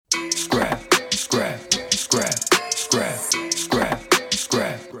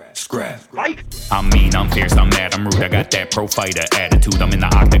I'm mean, I'm fierce, I'm mad, I'm rude, I got that pro fighter attitude. I'm in the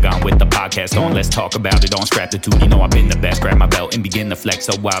octagon with the podcast on, let's talk about it on Scraptitude. You know I've been the best, grab my belt and begin to flex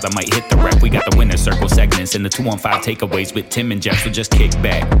so wild I might hit the rep. We got the winner circle segments and the 2-on-5 takeaways with Tim and Jeff, so just kick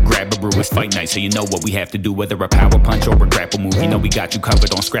back, grab a brew, it's fight night, so you know what we have to do. Whether a power punch or a grapple move, you know we got you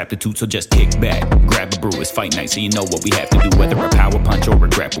covered on Scraptitude, so just kick back, grab a brew, it's fight night, so you know what we have to do. Whether a power punch or a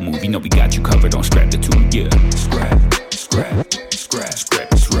grapple move, you know we got you covered on Scraptitude, yeah. Scrap,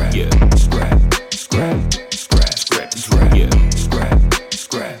 yeah.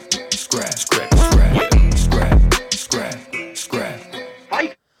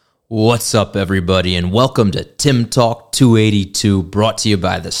 What's up, everybody, and welcome to Tim Talk 282, brought to you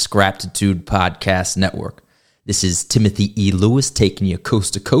by the Scraptitude Podcast Network. This is Timothy E. Lewis taking you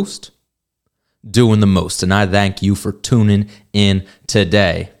coast to coast, doing the most, and I thank you for tuning in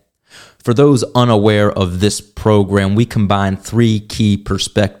today. For those unaware of this program, we combine three key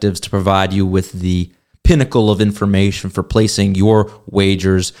perspectives to provide you with the pinnacle of information for placing your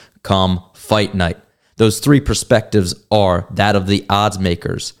wagers come fight night. Those three perspectives are that of the odds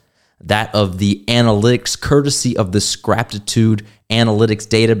makers, that of the analytics courtesy of the Scraptitude analytics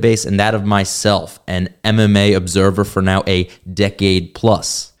database, and that of myself, an MMA observer for now a decade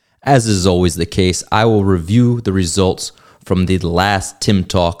plus. As is always the case, I will review the results from the last Tim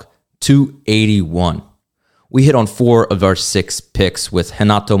Talk 281. We hit on 4 of our 6 picks with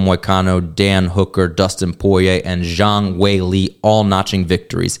Renato Moicano, Dan Hooker, Dustin Poirier, and Zhang Weili all notching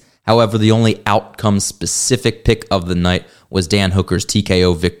victories. However, the only outcome-specific pick of the night was Dan Hooker's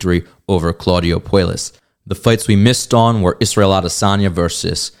TKO victory over Claudio Puelles. The fights we missed on were Israel Adesanya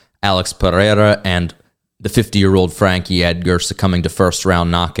versus Alex Pereira and the 50-year-old Frankie Edgar succumbing to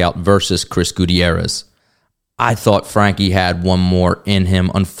first-round knockout versus Chris Gutierrez. I thought Frankie had one more in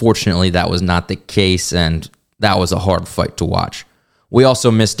him. Unfortunately, that was not the case, and that was a hard fight to watch. We also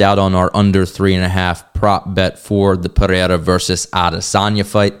missed out on our under 3.5 prop bet for the Pereira versus Adesanya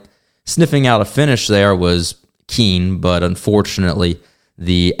fight. Sniffing out a finish there was keen, but unfortunately,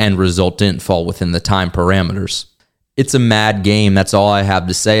 the end result didn't fall within the time parameters. It's a mad game, that's all I have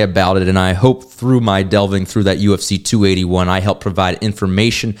to say about it, and I hope through my delving through that UFC 281, I help provide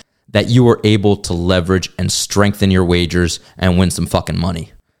information that you are able to leverage and strengthen your wagers and win some fucking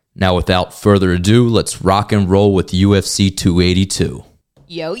money. Now, without further ado, let's rock and roll with UFC 282.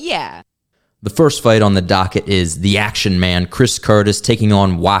 Yo, yeah. The first fight on the docket is the Action Man, Chris Curtis, taking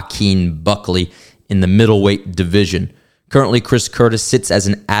on Joaquin Buckley in the middleweight division. Currently, Chris Curtis sits as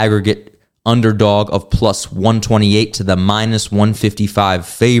an aggregate underdog of plus 128 to the minus 155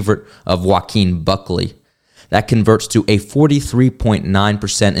 favorite of Joaquin Buckley. That converts to a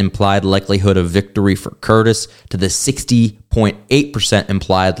 43.9% implied likelihood of victory for Curtis to the 60.8%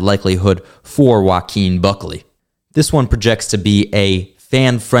 implied likelihood for Joaquin Buckley. This one projects to be a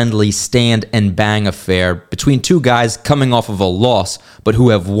fan-friendly stand and bang affair between two guys coming off of a loss, but who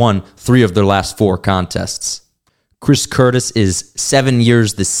have won 3 of their last 4 contests. Chris Curtis is 7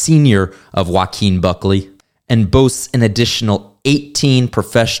 years the senior of Joaquin Buckley and boasts an additional 18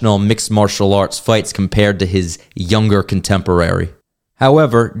 professional mixed martial arts fights compared to his younger contemporary.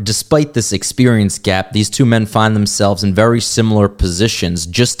 However, despite this experience gap, these two men find themselves in very similar positions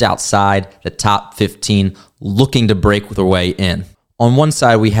just outside the top 15, looking to break their way in. On one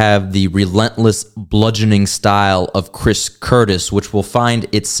side, we have the relentless bludgeoning style of Chris Curtis, which will find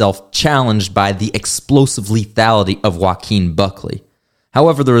itself challenged by the explosive lethality of Joaquin Buckley.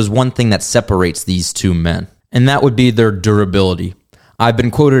 However, there is one thing that separates these two men, and that would be their durability. I've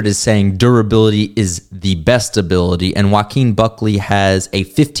been quoted as saying durability is the best ability, and Joaquin Buckley has a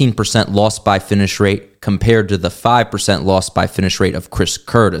 15% loss by finish rate compared to the 5% loss by finish rate of Chris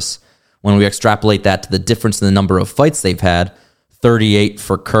Curtis. When we extrapolate that to the difference in the number of fights they've had, 38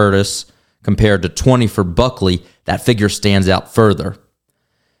 for Curtis compared to 20 for Buckley, that figure stands out further.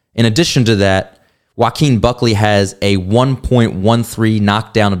 In addition to that, Joaquin Buckley has a 1.13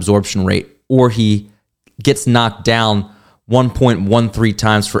 knockdown absorption rate, or he gets knocked down 1.13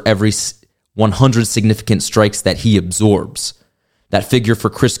 times for every 100 significant strikes that he absorbs. That figure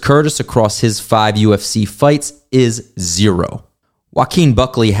for Chris Curtis across his 5 UFC fights is 0. Joaquin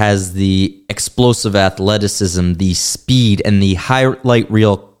Buckley has the explosive athleticism, the speed, and the highlight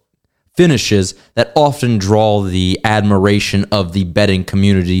reel finishes that often draw the admiration of the betting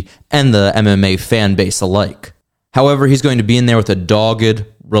community and the MMA fan base alike. However, he's going to be in there with a dogged,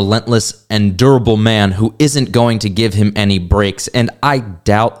 relentless, and durable man who isn't going to give him any breaks, and I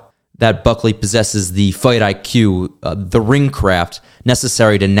doubt that Buckley possesses the fight IQ, the ring craft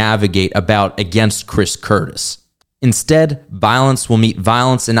necessary to navigate a bout against Chris Curtis. Instead, violence will meet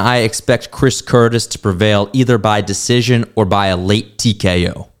violence, and I expect Chris Curtis to prevail either by decision or by a late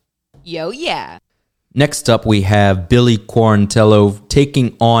TKO. Yo, yeah. Next up, we have Billy Quarantillo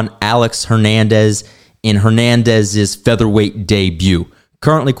taking on Alex Hernandez in Hernandez's featherweight debut.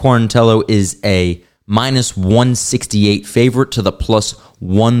 Currently, Quarantillo is a minus 168 favorite to the plus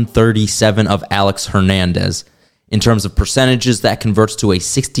 137 of Alex Hernandez. In terms of percentages, that converts to a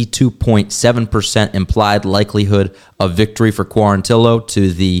 62.7% implied likelihood of victory for Quarantillo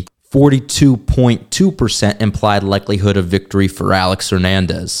to the 42.2% implied likelihood of victory for Alex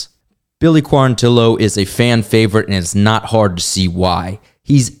Hernandez. Billy Quarantillo is a fan favorite, and it's not hard to see why.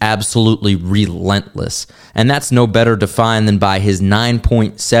 He's absolutely relentless, and that's no better defined than by his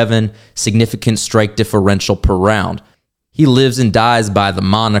 9.7 significant strike differential per round. He lives and dies by the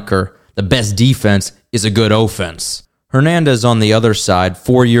moniker, the best defense is a good offense. Hernandez, on the other side,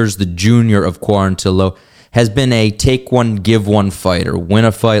 4 years the junior of Quarantillo, has been a take one, give one fighter. Win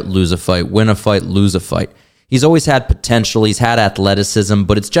a fight, lose a fight, win a fight, lose a fight. He's always had potential, he's had athleticism,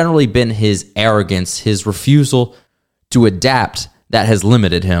 but it's generally been his arrogance, his refusal to adapt that has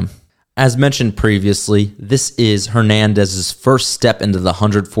limited him. As mentioned previously, this is Hernandez's first step into the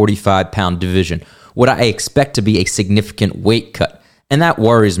 145-pound division, what I expect to be a significant weight cut, and that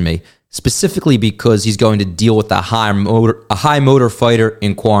worries me. Specifically because he's going to deal with a high motor fighter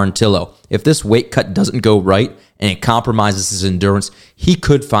in Quarantillo. If this weight cut doesn't go right and it compromises his endurance, he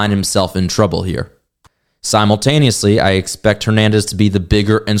could find himself in trouble here. Simultaneously, I expect Hernandez to be the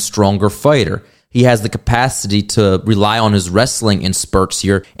bigger and stronger fighter. He has the capacity to rely on his wrestling in spurts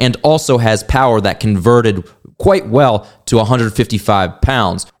here and also has power that converted quite well to 155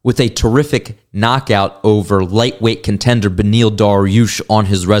 pounds with a terrific knockout over lightweight contender Beneil Dariush on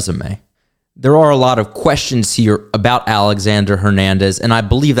his resume. There are a lot of questions here about Alexander Hernandez, and I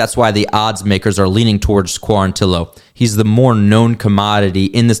believe that's why the odds makers are leaning towards Quarantillo. He's the more known commodity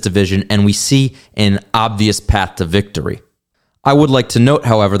in this division, and we see an obvious path to victory. I would like to note,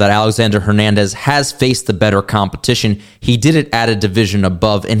 however, that Alexander Hernandez has faced the better competition. He did it at a division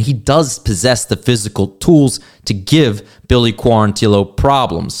above, and he does possess the physical tools to give Billy Quarantillo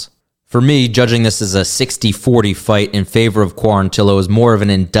problems. For me, judging this as a 60-40 fight in favor of Quarantillo is more of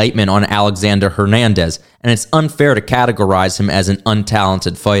an indictment on Alexander Hernandez, and it's unfair to categorize him as an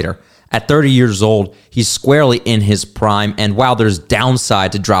untalented fighter. At 30 years old, he's squarely in his prime, and while there's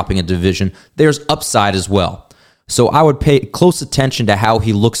downside to dropping a division, there's upside as well. So I would pay close attention to how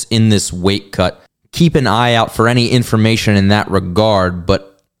he looks in this weight cut. Keep an eye out for any information in that regard,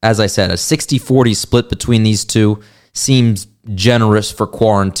 but as I said, a 60-40 split between these two seems generous for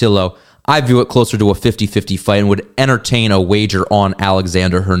Quarantillo. I view it closer to a 50-50 fight and would entertain a wager on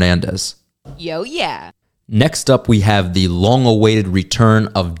Alexander Hernandez. Yo, yeah. Next up, we have the long-awaited return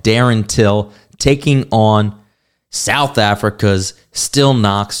of Darren Till taking on South Africa's Still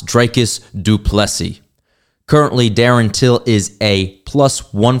Knox Dricus Du Plessis. Currently, Darren Till is a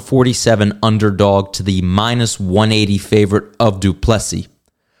plus 147 underdog to the minus 180 favorite of Du Plessis.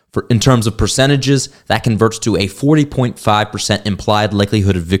 In terms of percentages, that converts to a 40.5% implied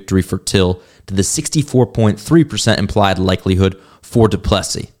likelihood of victory for Till to the 64.3% implied likelihood for Du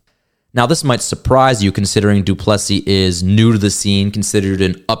Plessis. Now, this might surprise you considering Du Plessis is new to the scene, considered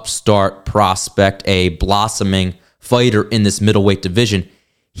an upstart prospect, a blossoming fighter in this middleweight division.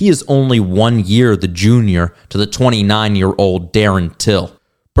 He is only 1 year the junior to the 29-year-old Darren Till.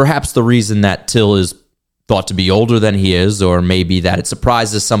 Perhaps the reason that Till is thought to be older than he is, or maybe that it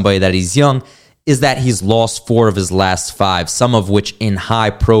surprises somebody that he's young, is that he's lost 4 of his last 5, some of which in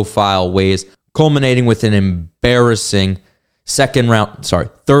high-profile ways, culminating with an embarrassing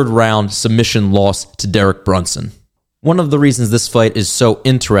third round submission loss to Derek Brunson. One of the reasons this fight is so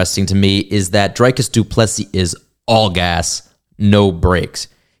interesting to me is that Dricus Du Plessis is all gas, no brakes.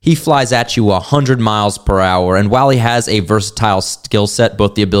 He flies at you 100 miles per hour, and while he has a versatile skill set,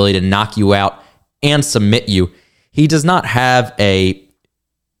 both the ability to knock you out and submit you, he does not have a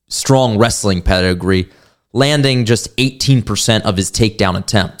strong wrestling pedigree, landing just 18% of his takedown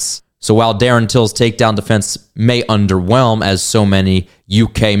attempts. So while Darren Till's takedown defense may underwhelm, as so many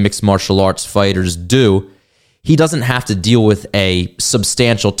UK mixed martial arts fighters do, he doesn't have to deal with a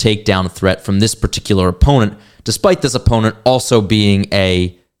substantial takedown threat from this particular opponent, despite this opponent also being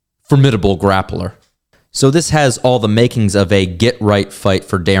a formidable grappler. So this has all the makings of a get-right fight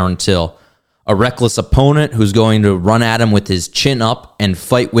for Darren Till. A reckless opponent who's going to run at him with his chin up and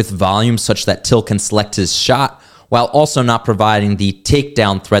fight with volume such that Till can select his shot, while also not providing the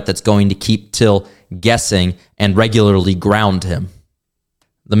takedown threat that's going to keep Till guessing and regularly ground him.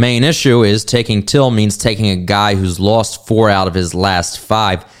 The main issue is taking Till means taking a guy who's lost 4 out of his last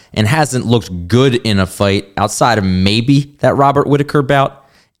 5, and hasn't looked good in a fight outside of maybe that Robert Whittaker bout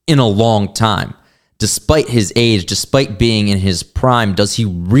in a long time. Despite his age, despite being in his prime, does he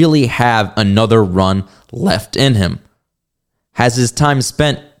really have another run left in him? Has his time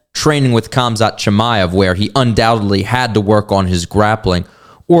spent training with Khamzat Chimaev, where he undoubtedly had to work on his grappling,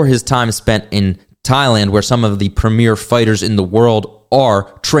 or his time spent in Thailand, where some of the premier fighters in the world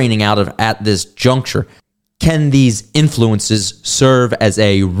are training out of at this juncture, can these influences serve as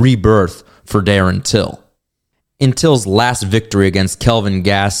a rebirth for Darren Till? In Till's last victory against Kelvin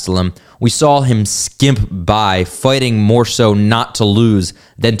Gastelum, we saw him skimp by, fighting more so not to lose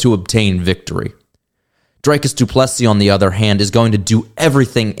than to obtain victory. Dricus du Plessis, on the other hand, is going to do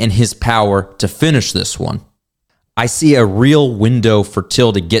everything in his power to finish this one. I see a real window for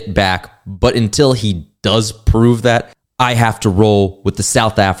Till to get back, but until he does prove that, I have to roll with the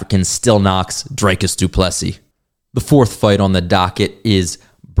South African Still Knocks Dricus du Plessis. The fourth fight on the docket is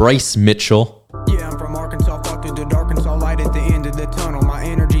Bryce Mitchell. Yeah, I'm from Arkansas, fuck through the dark and saw light at the end of the tunnel. My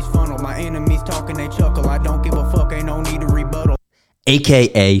energy's funnel, my enemies talking, they chuckle. I don't give a fuck, ain't no need to rebuttal.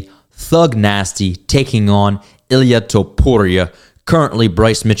 AKA Thug Nasty, taking on Ilia Topuria. Currently,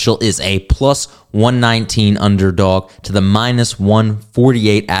 Bryce Mitchell is a plus 119 underdog to the minus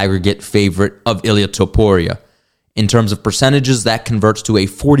 148 aggregate favorite of Ilia Topuria. In terms of percentages, that converts to a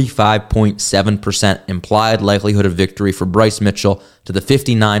 45.7% implied likelihood of victory for Bryce Mitchell to the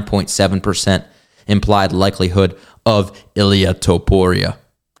 59.7% implied likelihood of Ilia Topuria.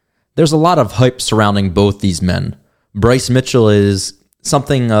 There's a lot of hype surrounding both these men. Bryce Mitchell is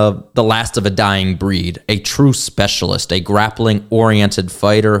something of the last of a dying breed, a true specialist, a grappling-oriented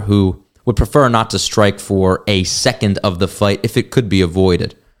fighter who would prefer not to strike for a second of the fight if it could be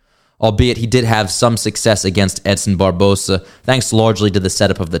avoided. Albeit he did have some success against Edson Barbosa, thanks largely to the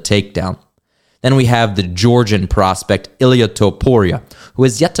setup of the takedown. Then we have the Georgian prospect Ilia Topuria, who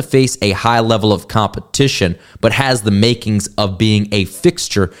has yet to face a high level of competition, but has the makings of being a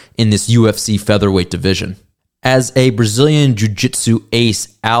fixture in this UFC featherweight division. As a Brazilian jiu-jitsu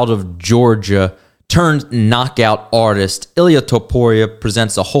ace out of Georgia turned knockout artist, Ilia Topuria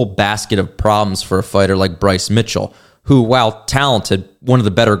presents a whole basket of problems for a fighter like Bryce Mitchell, who, while talented, one of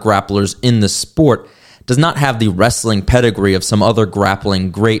the better grapplers in the sport, does not have the wrestling pedigree of some other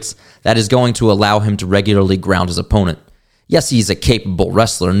grappling greats that is going to allow him to regularly ground his opponent. Yes, he's a capable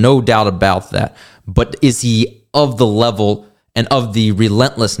wrestler, no doubt about that, but is he of the level and of the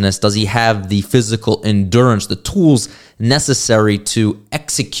relentlessness? Does he have the physical endurance, the tools necessary to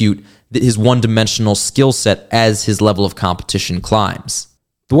execute his one-dimensional skill set as his level of competition climbs?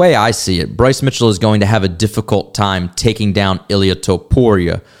 The way I see it, Bryce Mitchell is going to have a difficult time taking down Ilia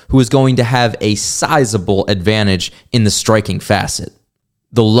Topuria, who is going to have a sizable advantage in the striking facet.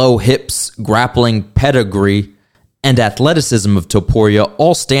 The low hips, grappling pedigree, and athleticism of Topuria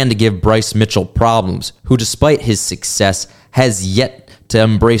all stand to give Bryce Mitchell problems, who despite his success has yet to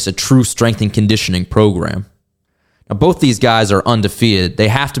embrace a true strength and conditioning program. Now, both these guys are undefeated. They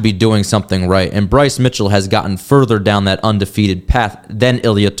have to be doing something right, and Bryce Mitchell has gotten further down that undefeated path than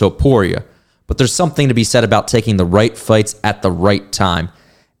Ilia Topuria. But there's something to be said about taking the right fights at the right time.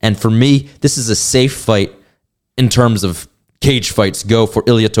 And for me, this is a safe fight in terms of cage fights go for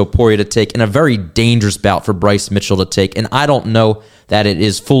Ilia Topuria to take, and a very dangerous bout for Bryce Mitchell to take, and I don't know that it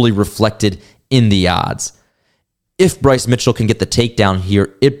is fully reflected in the odds. If Bryce Mitchell can get the takedown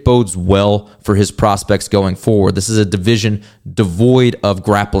here, it bodes well for his prospects going forward. This is a division devoid of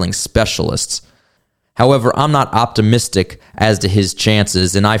grappling specialists. However, I'm not optimistic as to his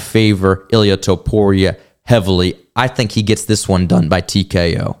chances, and I favor Ilia Topuria heavily. I think he gets this one done by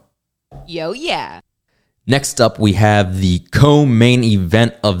TKO. Yo, yeah. Next up, we have the co-main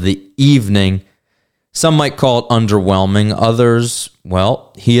event of the evening. Some might call it underwhelming. Others,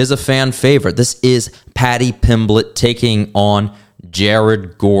 well, he is a fan favorite. This is Paddy Pimblett taking on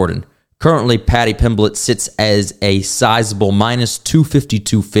Jared Gordon. Currently, Paddy Pimblett sits as a sizable minus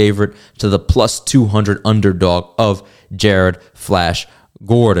 252 favorite to the plus 200 underdog of Jared Flash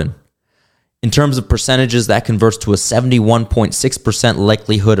Gordon. In terms of percentages, that converts to a 71.6%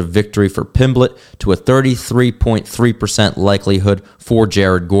 likelihood of victory for Pimblett to a 33.3% likelihood for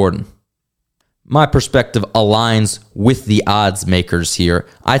Jared Gordon. My perspective aligns with the odds makers here.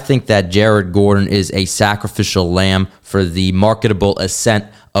 I think that Jared Gordon is a sacrificial lamb for the marketable ascent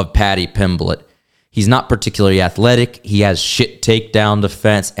of Paddy Pimblett. He's not particularly athletic, he has shit takedown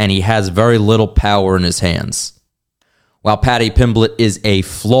defense, and he has very little power in his hands. While Paddy Pimblett is a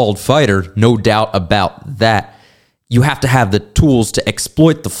flawed fighter, no doubt about that, you have to have the tools to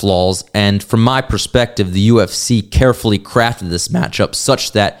exploit the flaws, and from my perspective, the UFC carefully crafted this matchup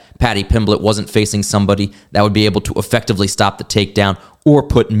such that Paddy Pimblett wasn't facing somebody that would be able to effectively stop the takedown or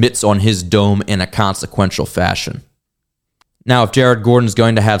put mitts on his dome in a consequential fashion. Now, if Jared Gordon is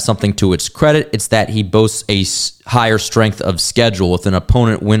going to have something to its credit, it's that he boasts a higher strength of schedule with an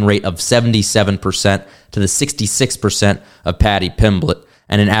opponent win rate of 77% to the 66% of Paddy Pimblett,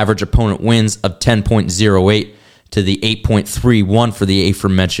 and an average opponent wins of 10.08 to the 8.31 for the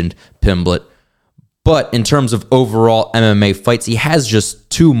aforementioned Pimblett. But in terms of overall MMA fights, he has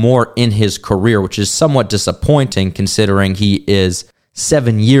just 2 more in his career, which is somewhat disappointing considering he is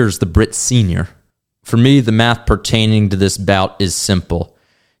 7 years the Brit senior. For me, the math pertaining to this bout is simple.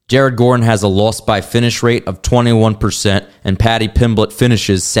 Jared Gordon has a loss by finish rate of 21%, and Paddy Pimblett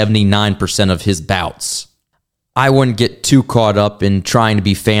finishes 79% of his bouts. I wouldn't get too caught up in trying to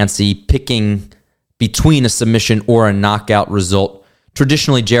be fancy, picking between a submission or a knockout result.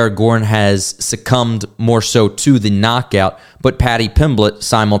 Traditionally, Jared Gordon has succumbed more so to the knockout, but Paddy Pimblett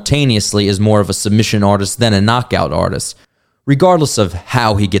simultaneously is more of a submission artist than a knockout artist. Regardless of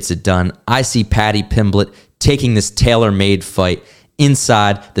how he gets it done, I see Paddy Pimblett taking this tailor-made fight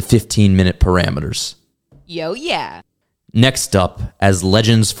inside the 15-minute parameters. Yo, yeah. Next up, as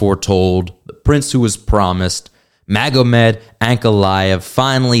legends foretold, the prince who was promised, Magomed Ankalaev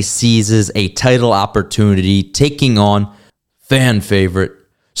finally seizes a title opportunity, taking on fan favorite,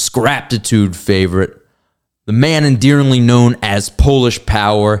 Scraptitude favorite, the man endearingly known as Polish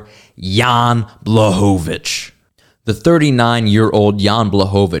Power, Jan Blachowicz. The 39-year-old Jan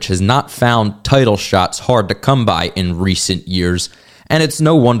Blachowicz has not found title shots hard to come by in recent years, and it's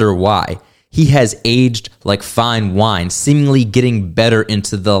no wonder why. He has aged like fine wine, seemingly getting better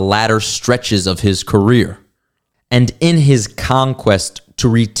into the latter stretches of his career. And in his conquest to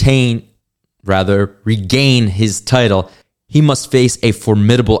regain his title, he must face a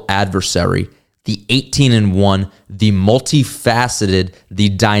formidable adversary, the 18-1, the multifaceted, the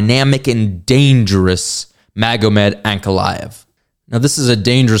dynamic and dangerous Magomed Ankalaev. Now, this is a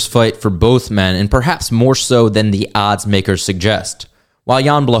dangerous fight for both men, and perhaps more so than the odds makers suggest. While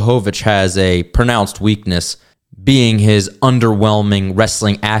Jan Blachowicz has a pronounced weakness, being his underwhelming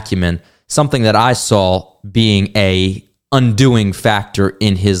wrestling acumen, something that I saw being a undoing factor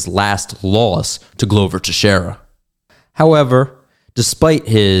in his last loss to Glover Teixeira. However, despite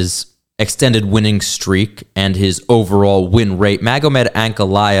his extended winning streak and his overall win rate, Magomed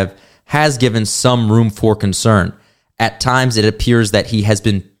Ankalaev has given some room for concern. At times, it appears that he has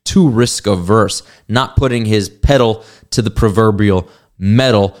been too risk-averse, not putting his pedal to the proverbial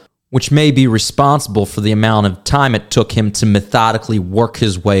metal, which may be responsible for the amount of time it took him to methodically work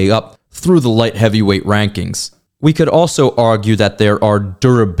his way up through the light heavyweight rankings. We could also argue that there are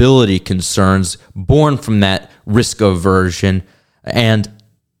durability concerns born from that risk aversion and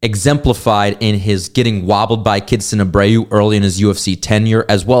exemplified in his getting wobbled by Kidson Abreu early in his UFC tenure,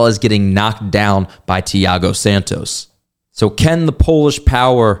 as well as getting knocked down by Thiago Santos. So can the Polish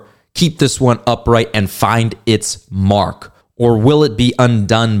Power keep this one upright and find its mark? Or will it be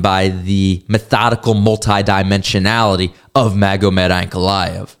undone by the methodical multidimensionality of Magomed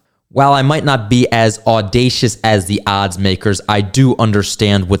Ankalaev? While I might not be as audacious as the odds makers, I do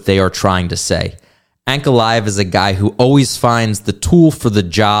understand what they are trying to say. Ankalaev is a guy who always finds the tool for the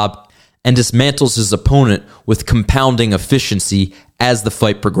job and dismantles his opponent with compounding efficiency as the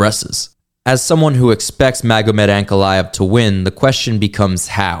fight progresses. As someone who expects Magomed Ankalaev to win, the question becomes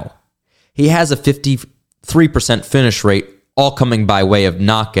how. He has a 53% finish rate, all coming by way of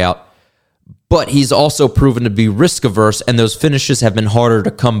knockout, but he's also proven to be risk-averse, and those finishes have been harder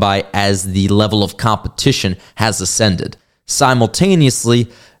to come by as the level of competition has ascended. Simultaneously,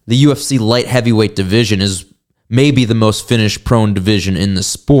 the UFC light heavyweight division is maybe the most finish-prone division in the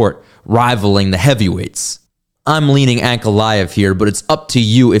sport, rivaling the heavyweights. I'm leaning Ankalaev here, but it's up to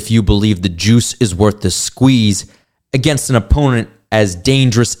you if you believe the juice is worth the squeeze against an opponent as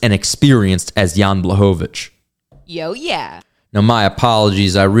dangerous and experienced as Jan Blachowicz. Yo, yeah. Now, my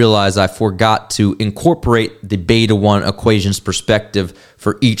apologies. I realize I forgot to incorporate the Beta 1 equations perspective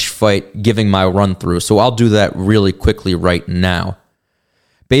for each fight, giving my run-through, so I'll do that really quickly right now.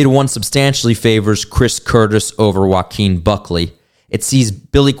 Beta 1 substantially favors Chris Curtis over Joaquin Buckley. It sees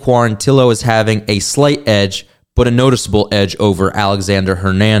Billy Quarantillo as having a slight edge, but a noticeable edge over Alexander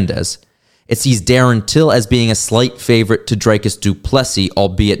Hernandez. It sees Darren Till as being a slight favorite to Dricus du Plessis,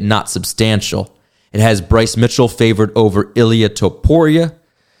 albeit not substantial. It has Bryce Mitchell favored over Ilia Topuria.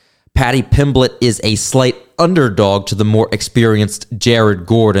 Paddy Pimblett is a slight underdog to the more experienced Jared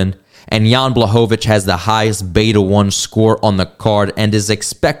Gordon. And Jan Blachowicz has the highest Beta 1 score on the card and is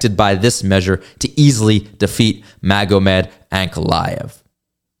expected by this measure to easily defeat Magomed Ankalaev.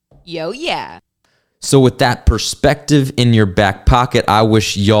 Yo, yeah. So with that perspective in your back pocket, I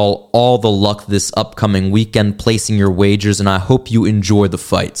wish y'all all the luck this upcoming weekend placing your wagers, and I hope you enjoy the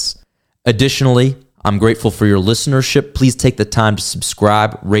fights. Additionally, I'm grateful for your listenership. Please take the time to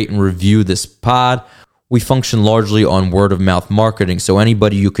subscribe, rate, and review this pod. We function largely on word-of-mouth marketing, so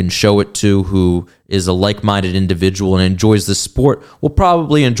anybody you can show it to who is a like-minded individual and enjoys the sport will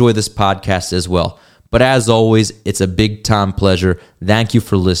probably enjoy this podcast as well. But as always, it's a big-time pleasure. Thank you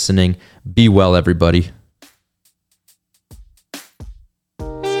for listening. Be well, everybody.